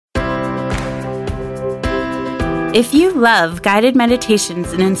If you love guided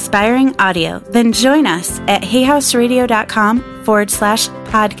meditations and inspiring audio, then join us at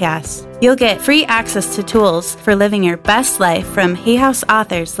hayhouseradio.com/podcast. You'll get free access to tools for living your best life from Hay House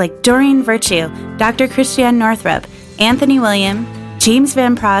authors like Doreen Virtue, Dr. Christiane Northrup, Anthony William, James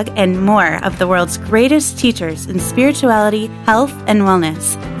Van Praagh, and more of the world's greatest teachers in spirituality, health, and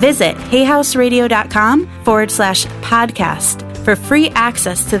wellness. Visit hayhouseradio.com/podcast for free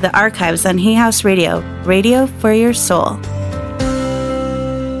access to the archives on Hay House Radio, radio for your soul.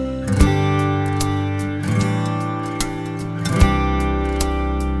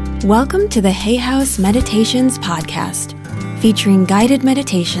 Welcome to the Hay House Meditations podcast, featuring guided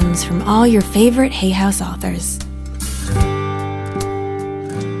meditations from all your favorite Hay House authors.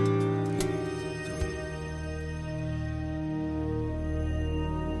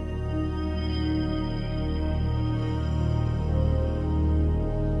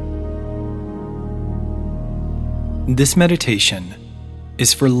 This meditation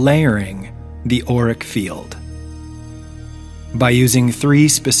is for layering the auric field. By using 3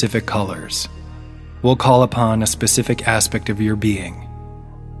 specific colors, we'll call upon a specific aspect of your being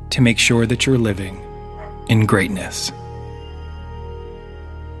to make sure that you're living in greatness.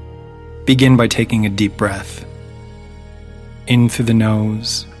 Begin by taking a deep breath in through the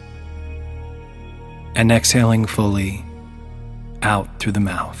nose and exhaling fully out through the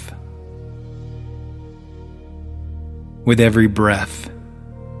mouth. With every breath,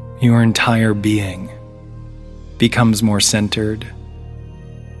 your entire being becomes more centered,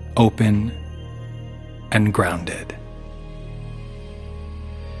 open, and grounded.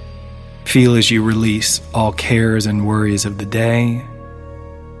 Feel as you release all cares and worries of the day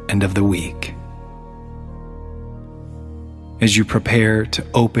and of the week. As you prepare to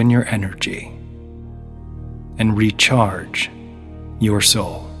open your energy and recharge your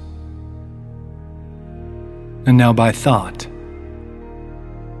soul. And now by thought,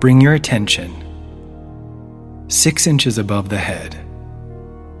 bring your attention 6 inches above the head,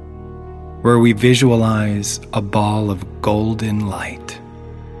 where we visualize a ball of golden light.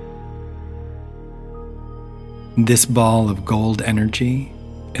 This ball of gold energy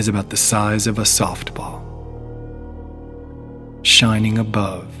is about the size of a softball, shining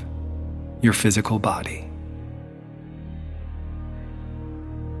above your physical body.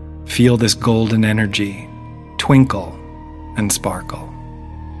 Feel this golden energy twinkle and sparkle.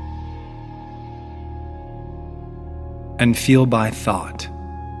 And feel by thought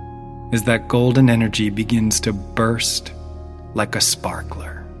as that golden energy begins to burst like a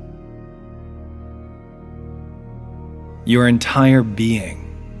sparkler. Your entire being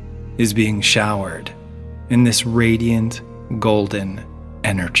is being showered in this radiant golden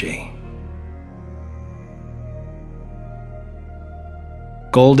energy.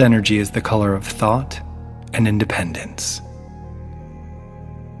 Gold energy is the color of thought and independence.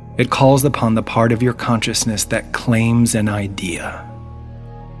 It calls upon the part of your consciousness that claims an idea,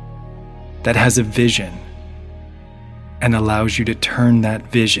 that has a vision, and allows you to turn that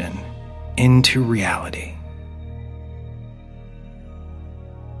vision into reality.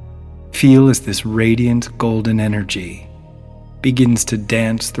 Feel as this radiant golden energy begins to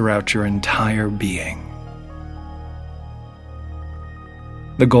dance throughout your entire being.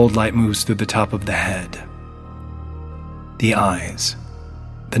 The gold light moves through the top of the head, the eyes,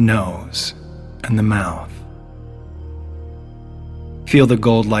 the nose, and the mouth. Feel the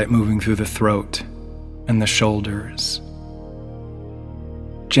gold light moving through the throat and the shoulders,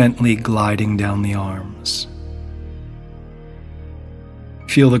 gently gliding down the arms.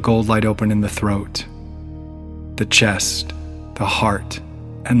 Feel the gold light open in the throat, the chest, the heart,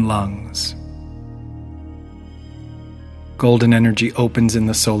 and lungs. Golden energy opens in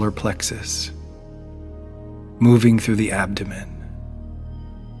the solar plexus, moving through the abdomen.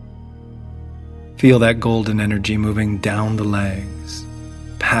 Feel that golden energy moving down the legs,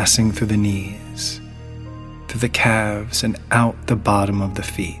 passing through the knees, through the calves, and out the bottom of the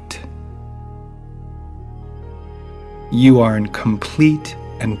feet. You are in complete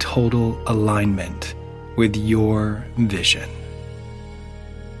and total alignment with your vision.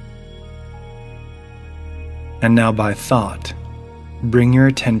 And now by thought, bring your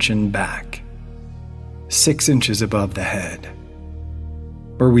attention back 6 inches above the head,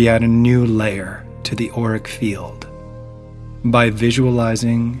 where we add a new layer to the auric field by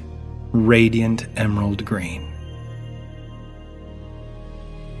visualizing radiant emerald green.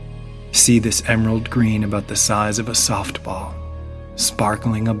 See this emerald green about the size of a softball,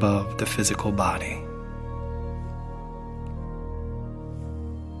 sparkling above the physical body.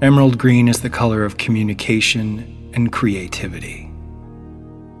 Emerald green is the color of communication and creativity.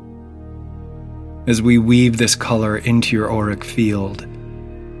 As we weave this color into your auric field,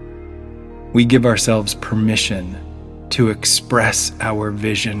 we give ourselves permission to express our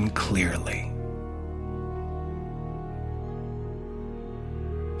vision clearly.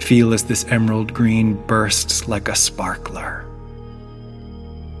 Feel as this emerald green bursts like a sparkler,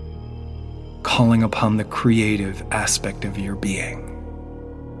 calling upon the creative aspect of your being,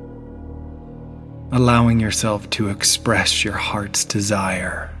 allowing yourself to express your heart's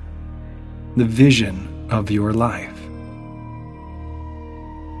desire, the vision of your life.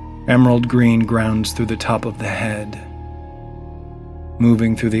 Emerald green grounds through the top of the head,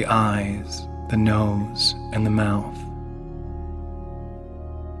 moving through the eyes, the nose, and the mouth.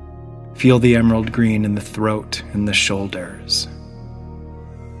 Feel the emerald green in the throat and the shoulders,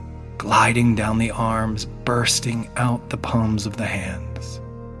 gliding down the arms, bursting out the palms of the hands.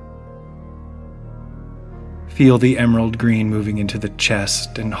 Feel the emerald green moving into the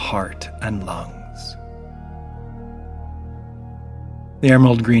chest and heart and lungs. The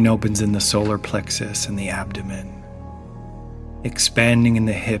emerald green opens in the solar plexus and the abdomen, expanding in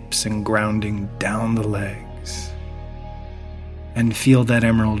the hips and grounding down the legs. And feel that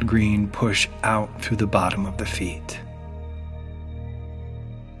emerald green push out through the bottom of the feet.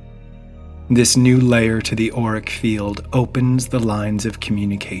 This new layer to the auric field opens the lines of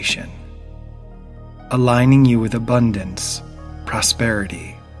communication, aligning you with abundance,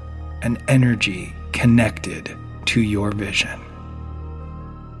 prosperity, and energy connected to your vision.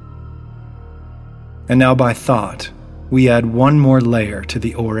 And now by thought, we add one more layer to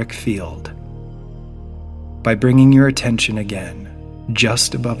the auric field by bringing your attention again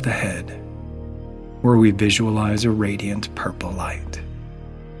just above the head, where we visualize a radiant purple light.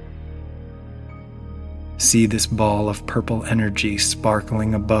 See this ball of purple energy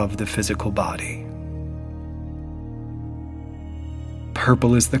sparkling above the physical body.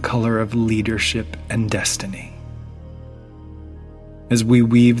 Purple is the color of leadership and destiny. As we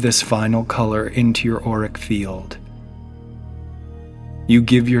weave this final color into your auric field, you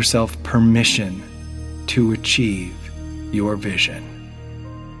give yourself permission to achieve your vision.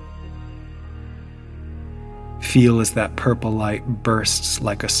 Feel as that purple light bursts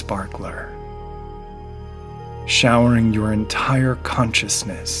like a sparkler, showering your entire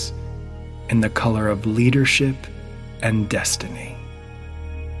consciousness in the color of leadership and destiny.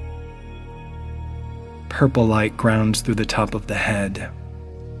 Purple light grounds through the top of the head,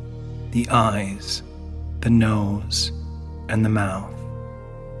 the eyes, the nose, and the mouth.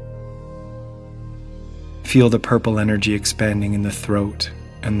 Feel the purple energy expanding in the throat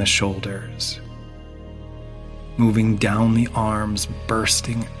and the shoulders, moving down the arms,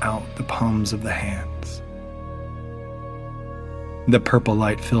 bursting out the palms of the hands. The purple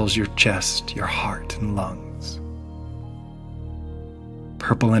light fills your chest, your heart, and lungs.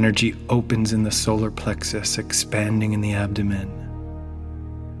 Purple energy opens in the solar plexus, expanding in the abdomen.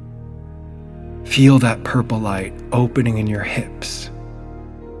 Feel that purple light opening in your hips,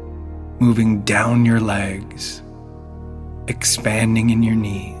 moving down your legs, expanding in your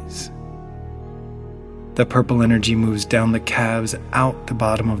knees. The purple energy moves down the calves, out the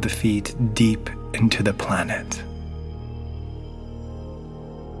bottom of the feet, deep into the planet.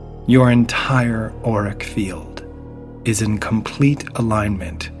 Your entire auric field is in complete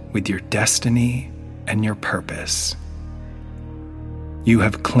alignment with your destiny and your purpose. You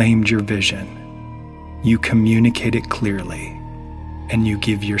have claimed your vision, you communicate it clearly, and you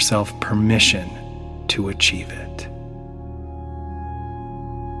give yourself permission to achieve it.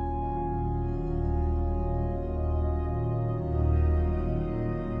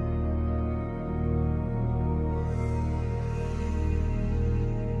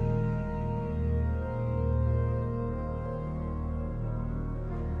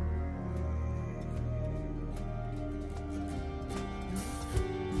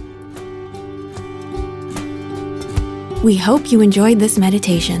 We hope you enjoyed this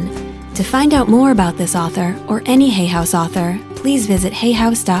meditation. To find out more about this author or any Hay House author, please visit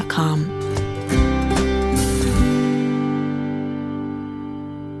hayhouse.com.